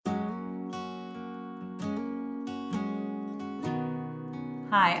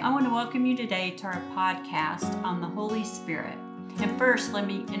Hi, I want to welcome you today to our podcast on the Holy Spirit. And first, let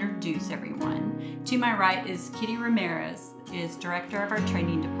me introduce everyone. To my right is Kitty Ramirez, is director of our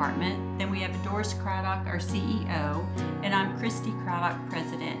training department. Then we have Doris Craddock, our CEO, and I'm Christy Craddock,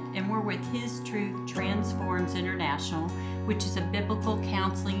 president. And we're with His Truth Transforms International, which is a biblical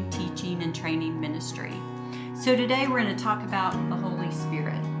counseling, teaching, and training ministry. So today we're going to talk about the Holy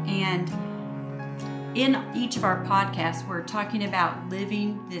Spirit. And in each of our podcasts, we're talking about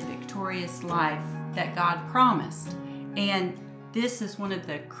living the victorious life that God promised. And this is one of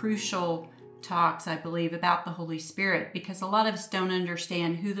the crucial talks, I believe, about the Holy Spirit, because a lot of us don't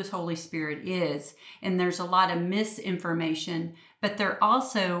understand who the Holy Spirit is. And there's a lot of misinformation, but there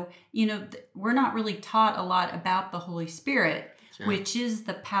also, we're not really taught a lot about the Holy Spirit, sure, which is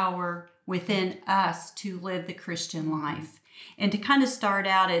the power within us to live the Christian life. And to kind of start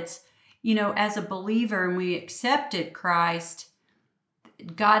out, it's, as a believer and we accepted Christ,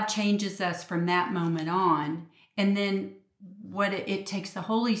 God changes us from that moment on. And then it takes the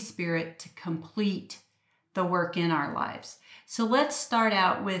Holy Spirit to complete the work in our lives. So let's start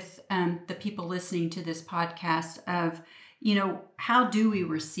out with the people listening to this podcast of, how do we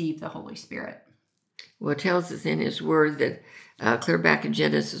receive the Holy Spirit? Well, it tells us in His Word that clear back in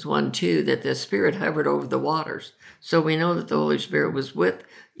Genesis 1:2 that the Spirit hovered over the waters. So we know that the Holy Spirit was with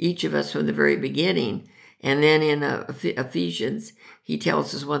each of us from the very beginning. And then in Ephesians, he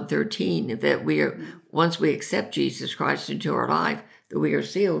tells us 1:13 that once we accept Jesus Christ into our life, that we are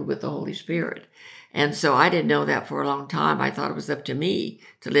sealed with the Holy Spirit. And so I didn't know that for a long time. I thought it was up to me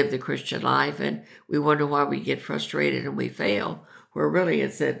to live the Christian life, and we wonder why we get frustrated and we fail. Where really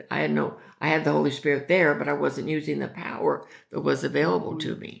it said, I had the Holy Spirit there, but I wasn't using the power that was available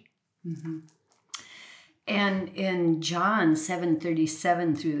to me. Mm-hmm. And in John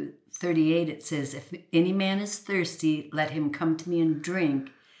 7:37 through 38, it says, if any man is thirsty, let him come to me and drink.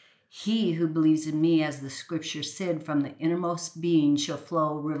 He who believes in me, as the scripture said, from the innermost being shall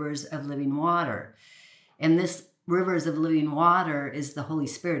flow rivers of living water. And this rivers of living water is the Holy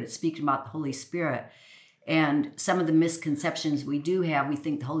Spirit. It's speaking about the Holy Spirit. And some of the misconceptions we do have, we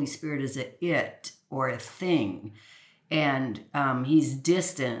think the Holy Spirit is it or a thing. And he's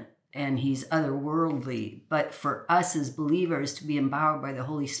distant and he's otherworldly. But for us as believers to be empowered by the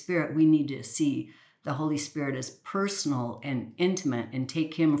Holy Spirit, we need to see the Holy Spirit as personal and intimate and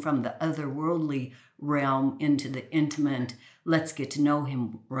take him from the otherworldly realm into the intimate, let's get to know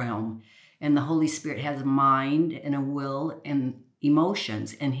him realm. And the Holy Spirit has a mind and a will and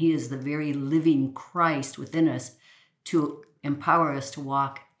emotions, and he is the very living Christ within us to empower us to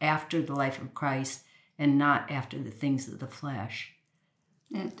walk after the life of Christ and not after the things of the flesh.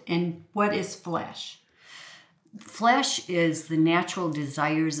 And what is flesh? Flesh is the natural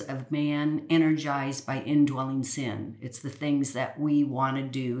desires of man energized by indwelling sin. It's the things that we want to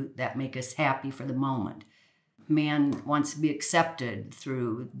do that make us happy for the moment. Man wants to be accepted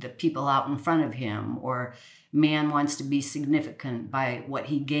through the people out in front of him, or man wants to be significant by what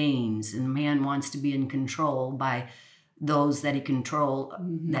he gains, and man wants to be in control by those that he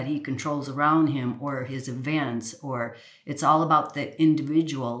controls around him, or his events, or it's all about the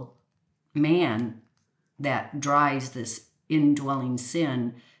individual man that drives this indwelling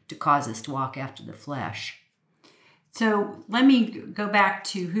sin to cause us to walk after the flesh. So let me go back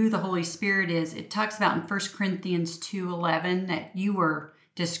to who the Holy Spirit is. It talks about in 1 Corinthians 2:11 that you were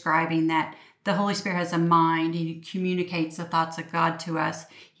describing, that the Holy Spirit has a mind. He communicates the thoughts of God to us.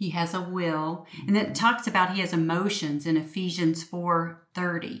 He has a will. And then it talks about he has emotions in Ephesians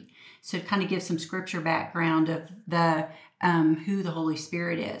 4:30. So it kind of gives some scripture background of the who the Holy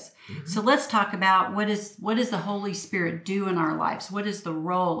Spirit is. Mm-hmm. So let's talk about what does the Holy Spirit do in our lives? What is the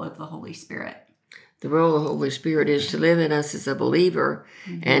role of the Holy Spirit? The role of the Holy Spirit is to live in us as a believer.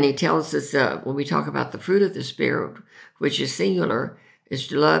 Mm-hmm. And he tells us when we talk about the fruit of the Spirit, which is singular, is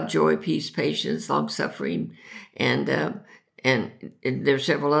to love, joy, peace, patience, long-suffering, and there's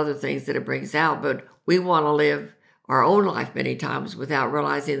several other things that it brings out. But we want to live our own life many times without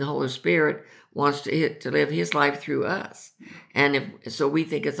realizing the Holy Spirit wants to live his life through us. And so we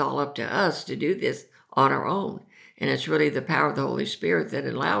think it's all up to us to do this on our own. And it's really the power of the Holy Spirit that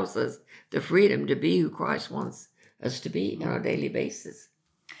allows us the freedom to be who Christ wants us to be on a daily basis.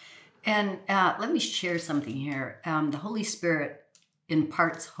 And let me share something here. The Holy Spirit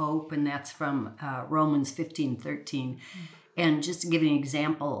imparts hope, and that's from Romans 15:13. And just to give you an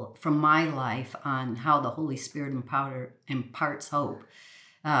example from my life on how the Holy Spirit imparts hope.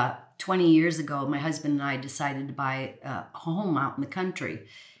 20 years ago, my husband and I decided to buy a home out in the country.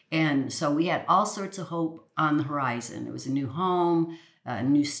 And so we had all sorts of hope on the horizon. It was a new home, a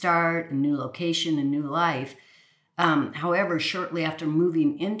new start, a new location, a new life. However, shortly after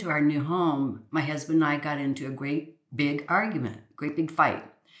moving into our new home, my husband and I got into a great big argument, great big fight.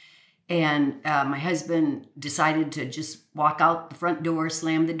 And my husband decided to just walk out the front door,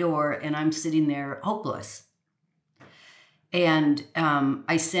 slam the door, and I'm sitting there hopeless. And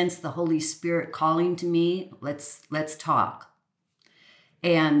I sensed the Holy Spirit calling to me, let's talk.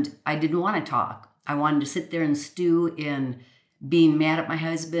 And I didn't want to talk. I wanted to sit there and stew in being mad at my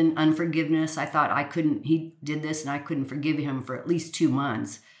husband, unforgiveness. I thought he did this and I couldn't forgive him for at least 2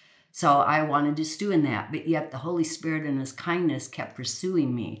 months. So I wanted to stew in that. But yet the Holy Spirit in his kindness kept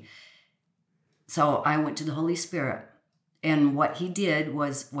pursuing me. So I went to the Holy Spirit. And what he did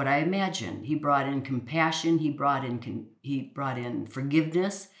was what I imagined. He brought in compassion. He brought in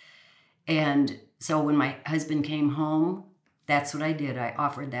forgiveness. And so when my husband came home, that's what I did. I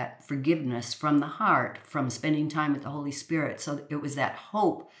offered that forgiveness from the heart, from spending time with the Holy Spirit. So it was that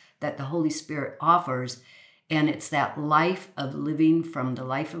hope that the Holy Spirit offers. And it's that life of living from the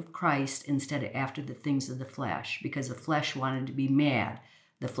life of Christ instead of after the things of the flesh. Because the flesh wanted to be mad.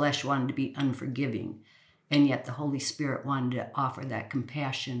 The flesh wanted to be unforgiving. And yet the Holy Spirit wanted to offer that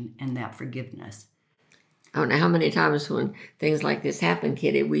compassion and that forgiveness. Oh, now how many times when things like this happen,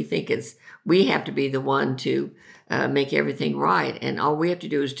 Kitty, we think we have to be the one to make everything right. And all we have to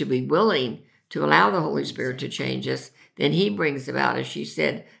do is to be willing to allow the Holy Spirit to change us. Then he brings about, as she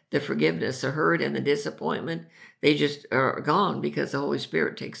said, the forgiveness, the hurt and the disappointment. They just are gone because the Holy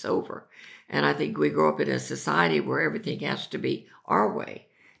Spirit takes over. And I think we grow up in a society where everything has to be our way.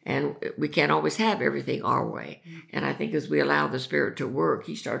 And we can't always have everything our way. And I think as we allow the Spirit to work,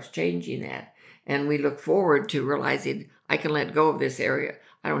 he starts changing that. And we look forward to realizing I can let go of this area.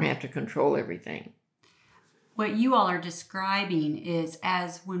 I don't have to control everything. What you all are describing is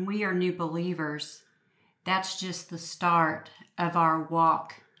as when we are new believers, that's just the start of our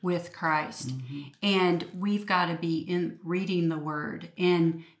walk with Christ. Mm-hmm. And we've got to be in reading the Word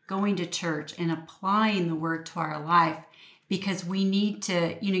and going to church and applying the Word to our life. Because we need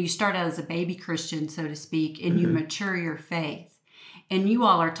to, you start out as a baby Christian, so to speak, and you mature your faith. And you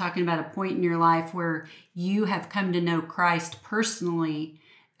all are talking about a point in your life where you have come to know Christ personally,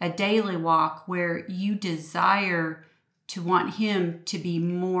 a daily walk where you desire to want him to be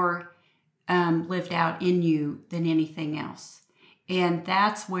more lived out in you than anything else. And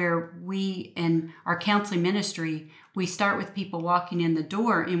that's where we, in our counseling ministry, we start with people walking in the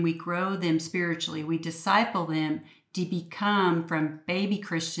door and we grow them spiritually. We disciple them to become from baby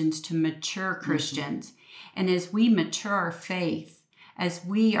Christians to mature Christians. Mm-hmm. And as we mature our faith,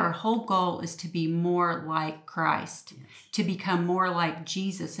 our whole goal is to be more like Christ, yes, to become more like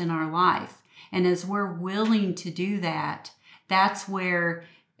Jesus in our life. And as we're willing to do that, that's where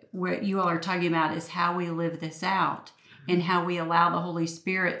what you all are talking about is how we live this out and how we allow the Holy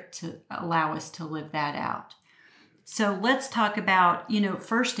Spirit to allow us to live that out. So let's talk about,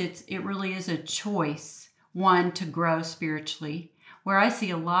 first it really is a choice. One, to grow spiritually, where I see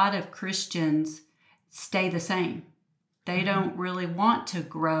a lot of Christians stay the same. They don't really want to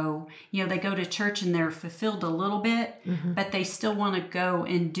grow. They go to church and they're fulfilled a little bit, but they still want to go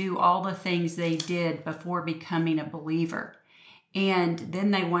and do all the things they did before becoming a believer. And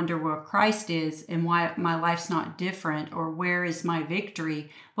then they wonder where Christ is and why my life's not different, or where is my victory?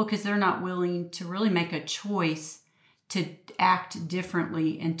 Well, because they're not willing to really make a choice to act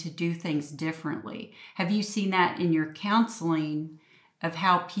differently and to do things differently. Have you seen that in your counseling of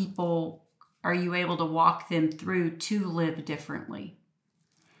how people, are you able to walk them through to live differently?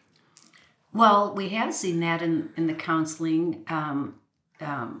 Well, we have seen that in the counseling.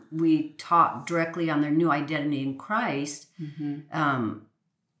 We taught directly on their new identity in Christ. Mm-hmm.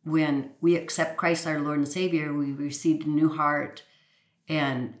 When we accept Christ our Lord and Savior, we received a new heart,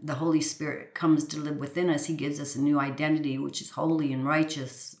 and the Holy Spirit comes to live within us. He gives us a new identity, which is holy and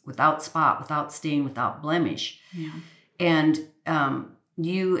righteous, without spot, without stain, without blemish. Yeah. And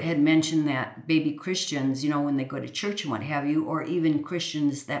you had mentioned that baby Christians, when they go to church and what have you, or even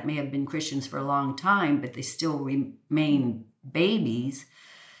Christians that may have been Christians for a long time, but they still remain babies,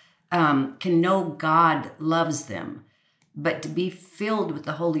 can know God loves them. But to be filled with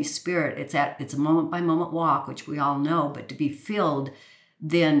the Holy Spirit, it's a moment-by-moment walk, which we all know, but to be filled,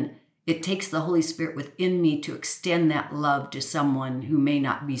 then it takes the Holy Spirit within me to extend that love to someone who may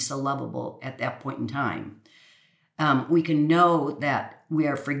not be so lovable at that point in time. We can know that we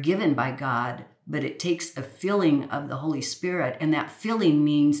are forgiven by God, but it takes a filling of the Holy Spirit, and that filling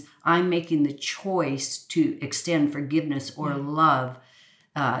means I'm making the choice to extend forgiveness or love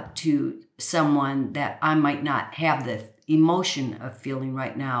to someone that I might not have the emotion of feeling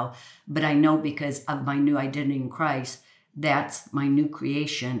right now, but I know because of my new identity in Christ, that's my new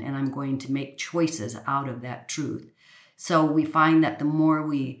creation, and I'm going to make choices out of that truth. So we find that the more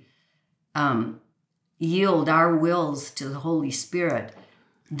we yield our wills to the Holy Spirit,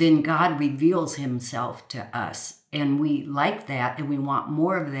 then God reveals himself to us. And we like that and we want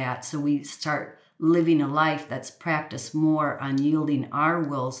more of that. So we start living a life that's practiced more on yielding our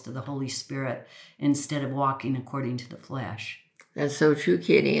wills to the Holy Spirit instead of walking according to the flesh. That's so true,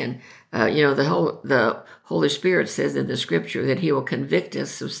 Kitty. And, the Holy Spirit says in the scripture that he will convict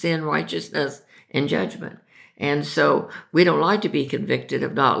us of sin, righteousness, and judgment. And so we don't like to be convicted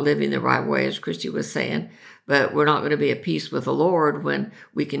of not living the right way, as Christy was saying, but we're not going to be at peace with the Lord when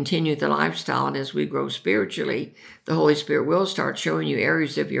we continue the lifestyle. And as we grow spiritually, the Holy Spirit will start showing you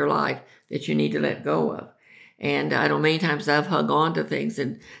areas of your life that you need to let go of. And I know many times I've hung on to things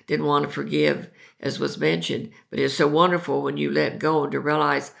and didn't want to forgive, as was mentioned, but it's so wonderful when you let go and to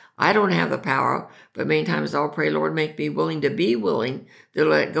realize I don't have the power, but many times I'll pray, Lord, make me willing to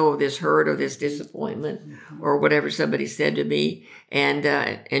let go of this hurt or this disappointment or whatever somebody said to me,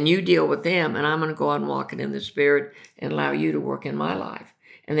 and you deal with them, and I'm going to go on walking in the Spirit and allow you to work in my life.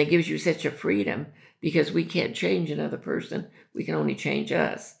 And that gives you such a freedom, because we can't change another person. We can only change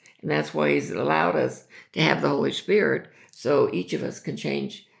us. And that's why he's allowed us to have the Holy Spirit, so each of us can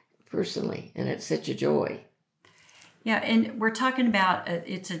change personally. And it's such a joy. Yeah, and we're talking about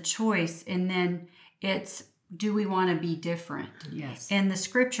it's a choice, and then it's, do we want to be different? Yes. And the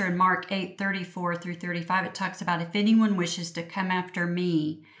scripture in Mark 8:34-35, it talks about, if anyone wishes to come after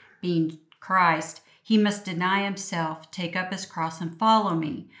me, being Christ, he must deny himself, take up his cross, and follow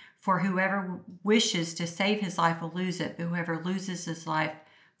me. For whoever wishes to save his life will lose it, but whoever loses his life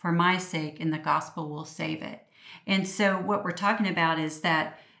for my sake and the gospel will save it. And so what we're talking about is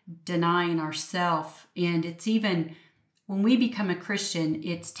that denying ourselves, and it's even when we become a Christian,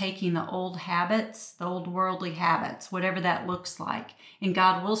 it's taking the old habits, the old worldly habits, whatever that looks like, and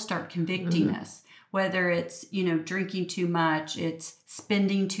God will start convicting us, whether it's, drinking too much, it's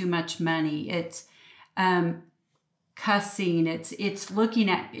spending too much money, it's cussing, it's looking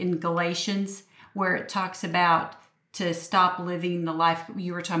at in Galatians where it talks about to stop living the life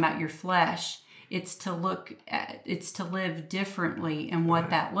you were talking about, your flesh. It's to live differently and what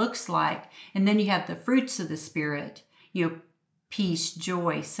that looks like. And then you have the fruits of the Spirit, peace,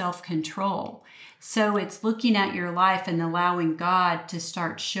 joy, self-control. So it's looking at your life and allowing God to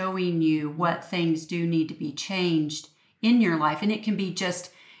start showing you what things do need to be changed in your life. And it can be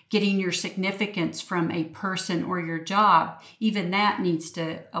just getting your significance from a person or your job. Even that you need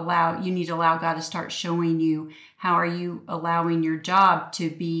to allow God to start showing you, how are you allowing your job to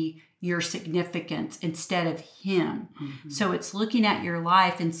be your significance instead of him. Mm-hmm. So it's looking at your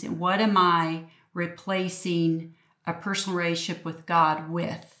life and saying, what am I replacing a personal relationship with God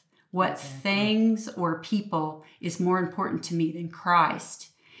with? What things or people is more important to me than Christ?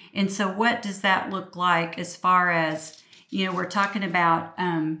 And so what does that look like as far as, we're talking about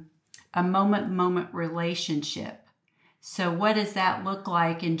a moment-to-moment relationship. So what does that look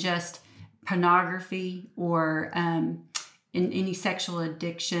like in just pornography or in any sexual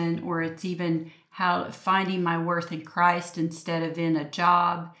addiction, or it's even how finding my worth in Christ instead of in a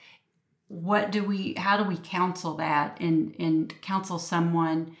job? How do we counsel that and counsel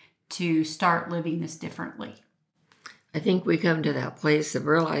someone to start living this differently? I think we come to that place of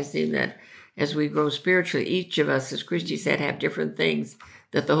realizing that as we grow spiritually, each of us, as Christy said, have different things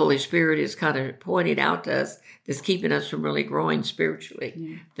that the Holy Spirit is kind of pointing out to us that's keeping us from really growing spiritually.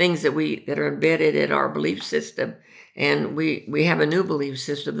 Yeah. Things that are embedded in our belief system. And we have a new belief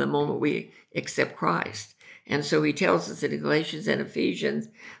system the moment we accept Christ. And so he tells us in Galatians and Ephesians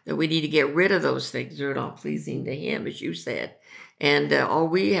that we need to get rid of those things that are not pleasing to him, as you said. And all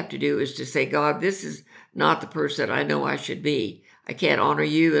we have to do is to say, God, this is not the person I know I should be. I can't honor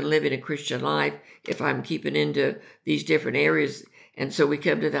you and live in a Christian life if I'm keeping into these different areas. And so we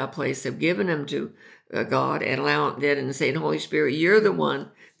come to that place of giving them to God and allowing that and saying, Holy Spirit, you're the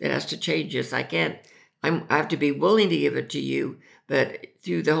one that has to change us. I have to be willing to give it to you, but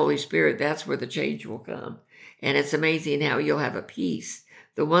through the Holy Spirit, that's where the change will come. And it's amazing how you'll have a peace.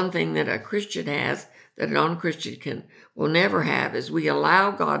 The one thing that a Christian has that a non-Christian will never have is we allow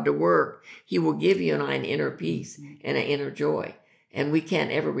God to work. He will give you and I an inner peace and an inner joy. And we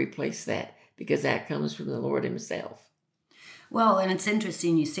can't ever replace that because that comes from the Lord himself. Well, and it's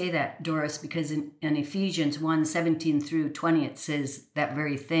interesting you say that, Doris, because in Ephesians 1:17-20, it says that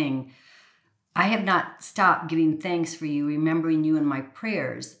very thing. I have not stopped giving thanks for you, remembering you in my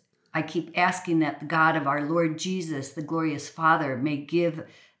prayers. I keep asking that the God of our Lord Jesus, the glorious Father, may give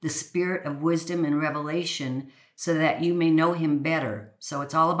the spirit of wisdom and revelation so that you may know him better. So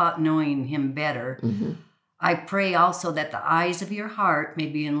it's all about knowing him better. Mm-hmm. I pray also that the eyes of your heart may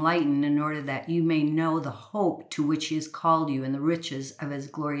be enlightened in order that you may know the hope to which he has called you and the riches of his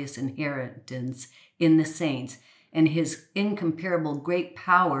glorious inheritance in the saints and his incomparable great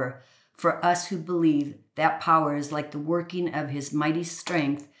power for us who believe. That power is like the working of his mighty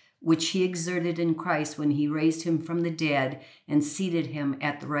strength, which he exerted in Christ when he raised him from the dead and seated him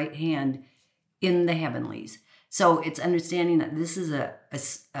at the right hand in the heavenlies. So it's understanding that this is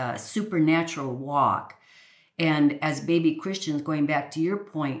a supernatural walk. And as baby Christians, going back to your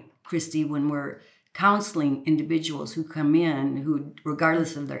point, Christy, when we're counseling individuals who come in, who,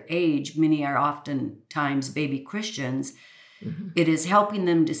 regardless of their age, many are oftentimes baby Christians, it is helping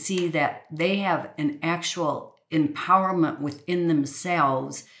them to see that they have an actual empowerment within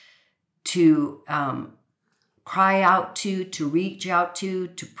themselves to cry out to reach out to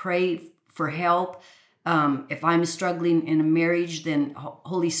pray for help. If I'm struggling in a marriage, then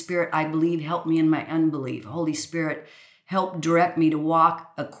Holy Spirit, I believe, help me in my unbelief. Holy Spirit, help direct me to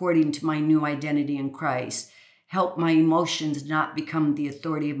walk according to my new identity in Christ. Help my emotions not become the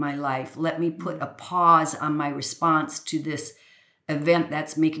authority of my life. Let me put a pause on my response to this event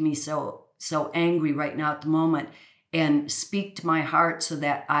that's making me so angry right now at the moment, and speak to my heart so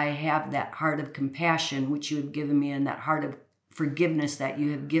that I have that heart of compassion which you have given me, and that heart of forgiveness that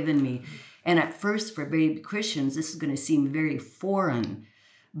you have given me. And at first, for baby Christians, this is going to seem very foreign,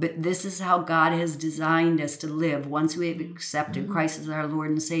 but this is how God has designed us to live. Once we have accepted Christ as our Lord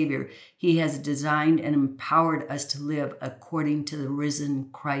and Savior, he has designed and empowered us to live according to the risen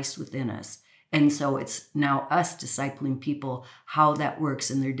Christ within us. And so it's now us discipling people how that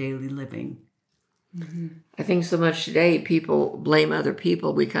works in their daily living. I think so much today people blame other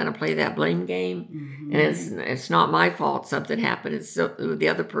people. We kind of play that blame game, and it's not my fault something happened. It's the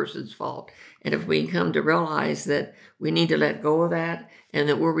other person's fault. And if we come to realize that we need to let go of that, and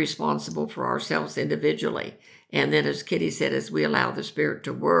that we're responsible for ourselves individually, and then as Kitty said, as we allow the Spirit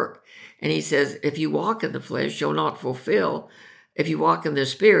to work, and he says, if you walk in the flesh, you'll not fulfill. If you walk in the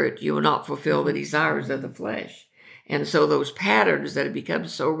Spirit, you will not fulfill the desires of the flesh. And so those patterns that have become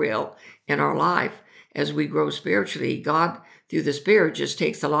so real in our life, as we grow spiritually, God, through the Spirit, just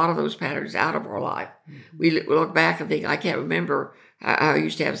takes a lot of those patterns out of our life. We look back and think, I can't remember I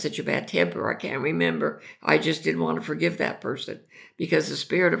used to have such a bad temper. I can't remember. I just didn't want to forgive that person, because the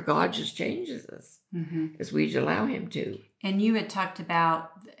Spirit of God just changes us as we allow him to. And you had talked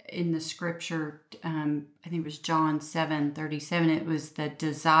about in the scripture, I think it was John 7:37, it was the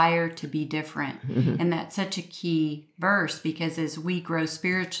desire to be different. And that's such a key verse, because as we grow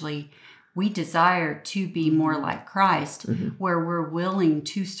spiritually, we desire to be more like Christ, where we're willing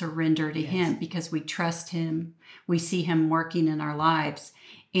to surrender to him because we trust him. We see him working in our lives,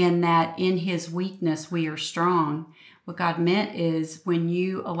 and that in his weakness we are strong. What God meant is, when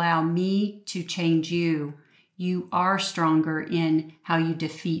you allow me to change you, you are stronger in how you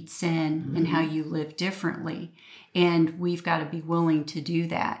defeat sin and how you live differently. And we've got to be willing to do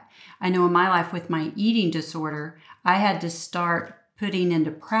that. I know in my life with my eating disorder, I had to start putting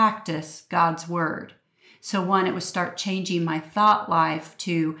into practice God's word. So one, it was start changing my thought life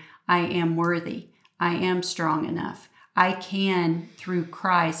to, I am worthy. I am strong enough. I can, through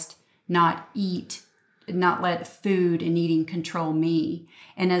Christ, not let food and eating control me.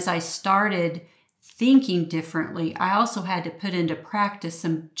 And as I started thinking differently, I also had to put into practice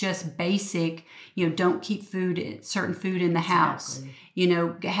some just basic, don't keep certain food in the house.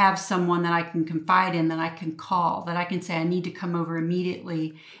 Have someone that I can confide in, that I can call, that I can say, I need to come over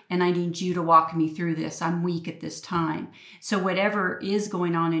immediately and I need you to walk me through this. I'm weak at this time. So whatever is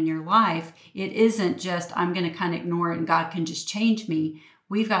going on in your life, it isn't just, I'm going to kind of ignore it and God can just change me.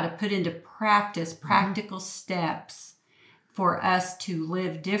 We've got to put into practice practical steps for us to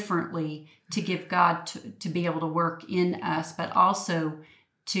live differently, to give God to be able to work in us, but also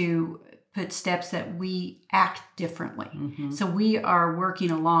to put steps that we act differently. So we are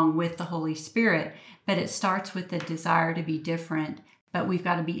working along with the Holy Spirit, but it starts with the desire to be different. But we've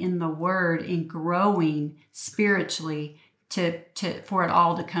got to be in the Word and growing spiritually for it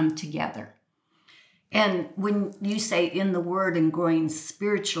all to come together. And when you say in the Word and growing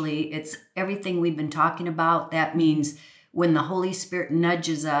spiritually, it's everything we've been talking about. That means when the Holy Spirit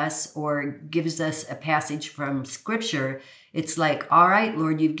nudges us or gives us a passage from Scripture, it's like, all right,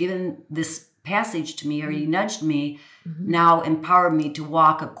 Lord, you've given this passage to me, or you nudged me, now empower me to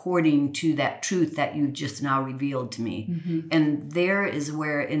walk according to that truth that you've just now revealed to me. And there is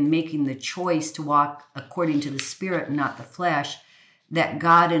where, in making the choice to walk according to the Spirit and not the flesh, that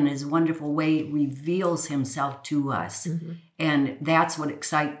God in his wonderful way reveals himself to us. And that's what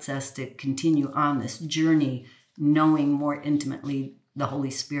excites us to continue on this journey, knowing more intimately the Holy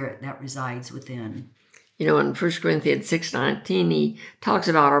Spirit that resides within. You know, in 1 Corinthians 6:19, he talks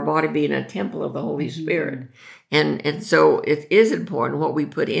about our body being a temple of the Holy Spirit. And so it is important what we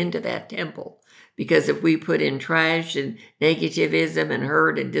put into that temple. Because if we put in trash and negativism and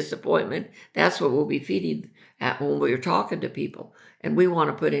hurt and disappointment, that's what we'll be feeding at when we're talking to people. And we want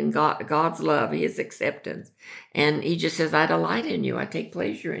to put in God's love, his acceptance. And he just says, I delight in you. I take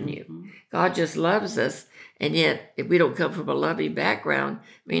pleasure in you. God just loves us. And yet, if we don't come from a loving background,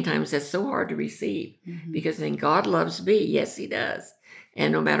 many times that's so hard to receive. Because then God loves me. Yes, he does.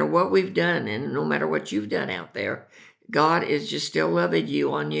 And no matter what we've done and no matter what you've done out there, God is just still loving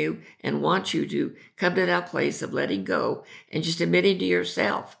you on you and wants you to come to that place of letting go and just admitting to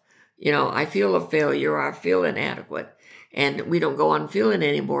yourself, you know, I feel a failure, or I feel inadequate. And we don't go on feeling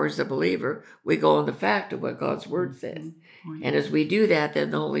anymore as a believer. We go on the fact of what God's word says. And as we do that,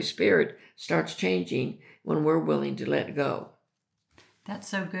 then the Holy Spirit starts changing when we're willing to let go. That's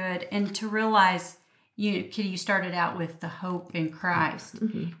so good. And to realize, Kitty, you started out with the hope in Christ.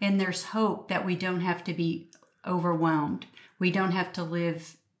 And there's hope that we don't have to be overwhelmed. We don't have to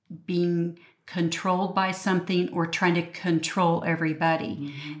live being controlled by something or trying to control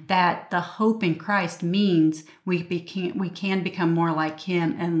everybody. That the hope in Christ means we can become more like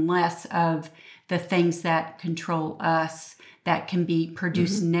him and less of the things that control us, that can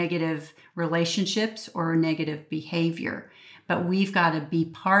produce negative relationships or negative behavior. But we've got to be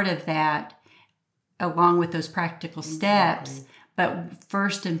part of that along with those practical steps. But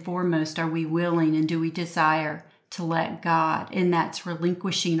first and foremost, are we willing and do we desire to let God? And that's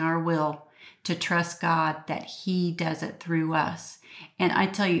relinquishing our will to trust God that he does it through us. And I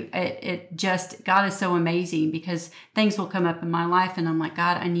tell you, God is so amazing, because things will come up in my life and I'm like,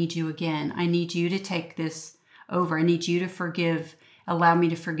 God, I need you again. I need you to take this over. I need you to allow me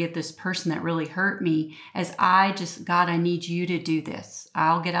to forgive this person that really hurt me. God, I need you to do this.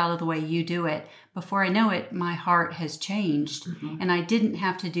 I'll get out of the way, you do it. Before I know it, my heart has changed. And I didn't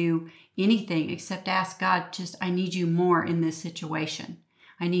have to do anything except ask God, I need you more in this situation.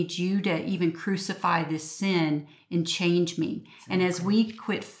 I need you to even crucify this sin and change me. And as we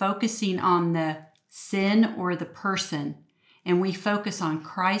quit focusing on the sin or the person, and we focus on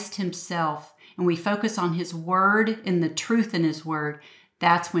Christ himself, and we focus on his word and the truth in his word,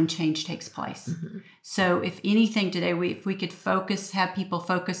 that's when change takes place. So if anything today, if we could have people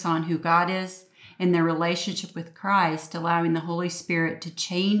focus on who God is and their relationship with Christ, allowing the Holy Spirit to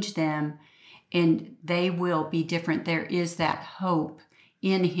change them, and they will be different. There is that hope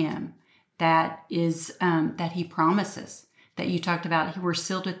in him that is that he promises, that you talked about. We're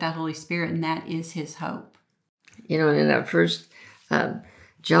sealed with that Holy Spirit, and that is his hope. You know, in that first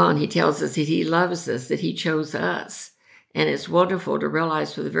John, he tells us that he loves us, that he chose us. And it's wonderful to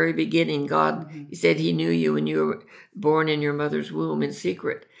realize from the very beginning, God, he said he knew you when you were born in your mother's womb in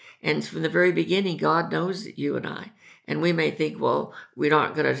secret. And from the very beginning, God knows you and I. And we may think, well, we're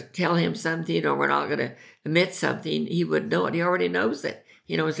not going to tell him something, or we're not going to admit something. He would know it. He already knows it.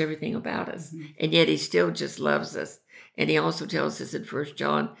 He knows everything about us. And yet he still just loves us. And he also tells us in 1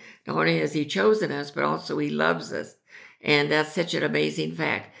 John, not only has he chosen us, but also he loves us. And that's such an amazing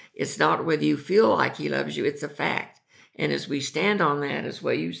fact. It's not whether you feel like he loves you, it's a fact. And as we stand on that, as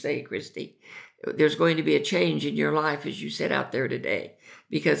what you say, Christy, there's going to be a change in your life as you sit out there today,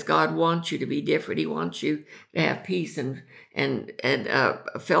 because God wants you to be different. He wants you to have peace and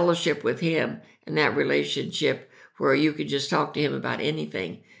fellowship with him, and that relationship where you can just talk to him about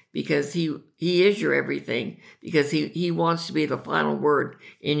anything, because he is your everything, because he wants to be the final word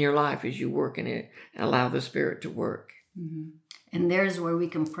in your life as you work in it and allow the Spirit to work. And there's where we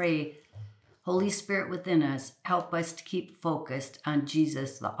can pray, Holy Spirit within us, help us to keep focused on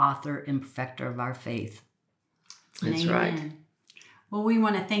Jesus, the author and perfecter of our faith. That's right. Well, we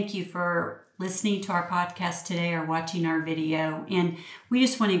want to thank you for listening to our podcast today or watching our video. And we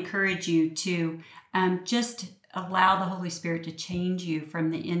just want to encourage you to just allow the Holy Spirit to change you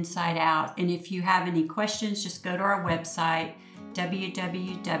from the inside out. And if you have any questions, just go to our website,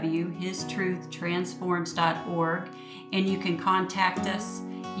 www.histruthtransforms.org, and you can contact us.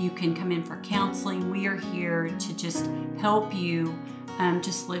 You can come in for counseling. We are here to just help you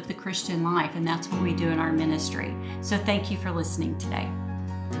just live the Christian life, and that's what we do in our ministry. So thank you for listening today.